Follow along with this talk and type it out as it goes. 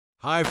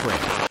Hi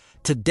friends,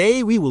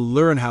 today we will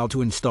learn how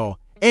to install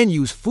and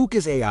use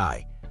Foocus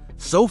AI.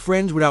 So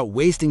friends, without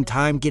wasting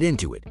time, get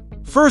into it.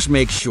 First,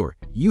 make sure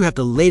you have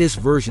the latest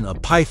version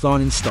of Python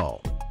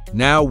installed.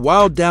 Now,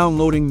 while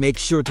downloading, make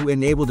sure to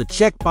enable the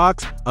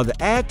checkbox of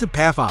the Add to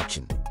Path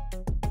option.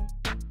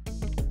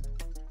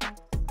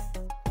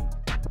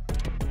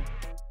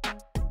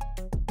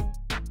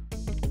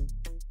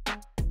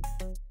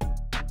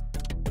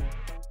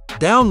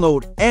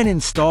 Download and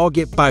install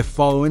Git by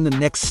following the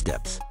next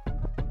steps.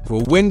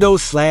 For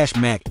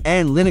Windows/Mac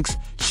and Linux,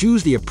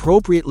 choose the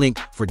appropriate link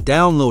for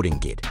downloading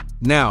Git.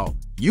 Now,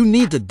 you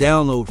need to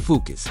download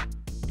Foocus.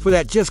 For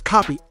that, just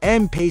copy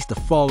and paste the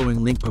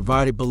following link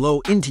provided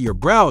below into your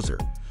browser.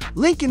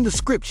 Link in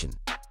description.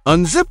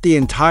 Unzip the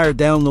entire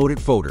downloaded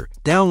folder,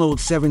 download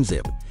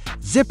 7-zip,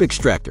 zip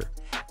extractor,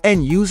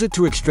 and use it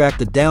to extract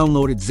the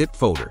downloaded zip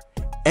folder,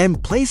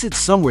 and place it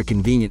somewhere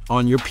convenient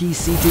on your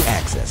PC to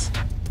access.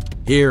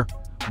 Here,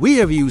 we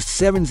have used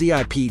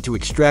 7-zip to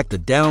extract the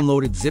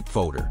downloaded zip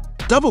folder.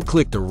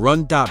 Double-click the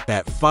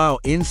run.bat file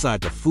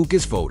inside the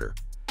Foocus folder.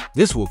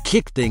 This will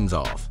kick things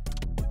off.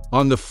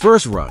 On the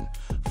first run,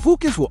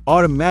 Foocus will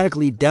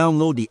automatically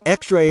download the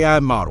extra AI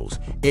models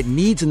it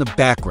needs in the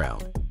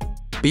background.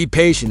 Be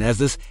patient, as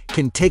this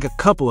can take a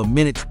couple of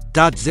minutes.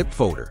 .zip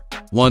folder.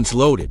 Once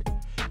loaded,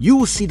 you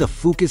will see the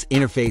Foocus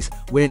interface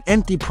with an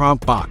empty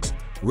prompt box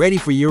ready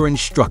for your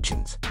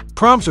instructions.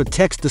 Prompts are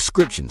text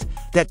descriptions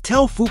that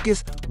tell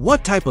Foocus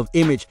what type of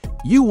image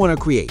you want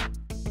to create.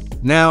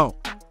 Now,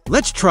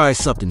 let's try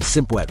something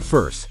simple at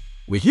first.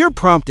 With your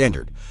prompt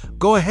entered,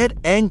 go ahead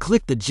and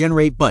click the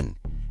Generate button.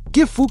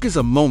 Give Foocus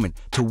a moment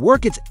to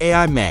work its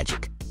AI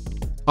magic.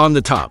 On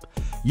the top,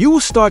 you will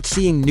start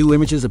seeing new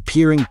images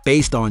appearing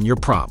based on your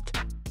prompt.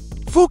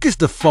 Foocus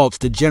defaults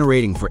to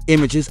generating 4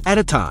 images at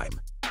a time.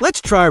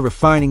 Let's try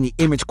refining the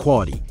image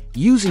quality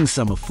using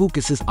some of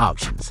Foocus's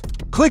options.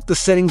 Click the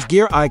Settings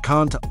gear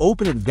icon to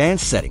open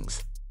Advanced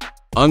Settings.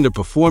 Under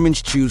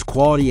Performance, choose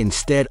Quality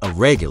instead of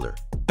Regular.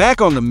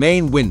 Back on the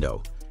main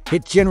window,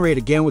 hit Generate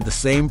again with the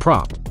same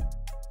prompt.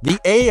 The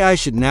AI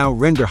should now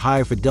render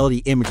higher fidelity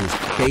images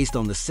based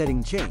on the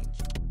setting change.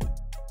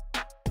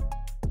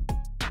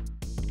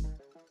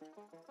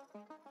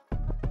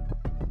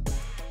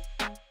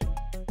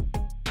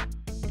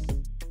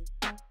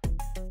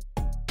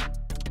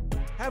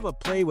 Have a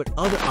play with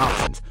other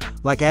options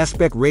like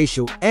aspect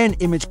ratio and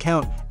image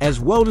count as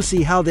well to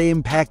see how they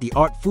impact the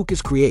art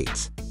Foocus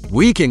creates.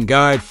 We can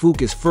guide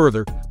Foocus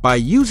further by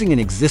using an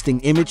existing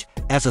image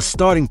as a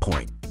starting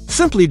point.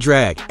 Simply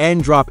drag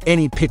and drop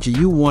any picture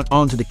you want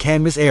onto the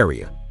canvas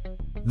area.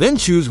 Then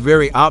choose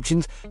Vary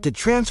options to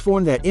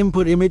transform that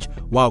input image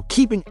while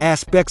keeping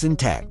aspects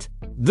intact.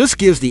 This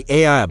gives the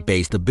AI a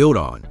base to build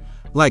on,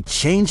 like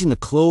changing the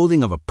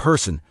clothing of a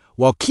person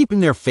while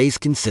keeping their face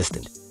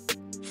consistent.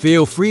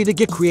 Feel free to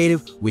get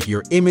creative with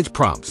your image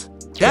prompts.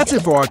 That's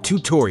it for our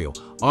tutorial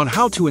on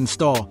how to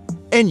install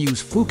and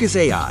use Foocus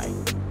AI.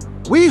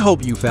 We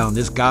hope you found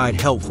this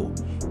guide helpful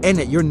and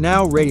that you're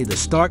now ready to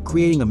start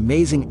creating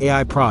amazing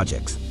AI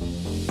projects.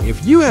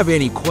 If you have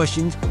any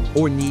questions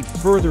or need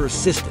further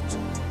assistance,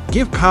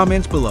 give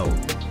comments below.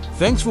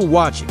 Thanks for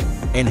watching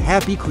and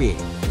happy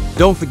creating.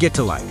 Don't forget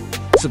to like,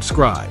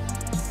 subscribe,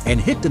 and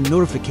hit the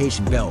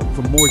notification bell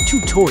for more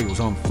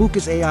tutorials on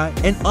Foocus AI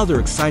and other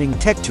exciting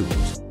tech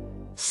tools.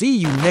 See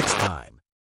you next time.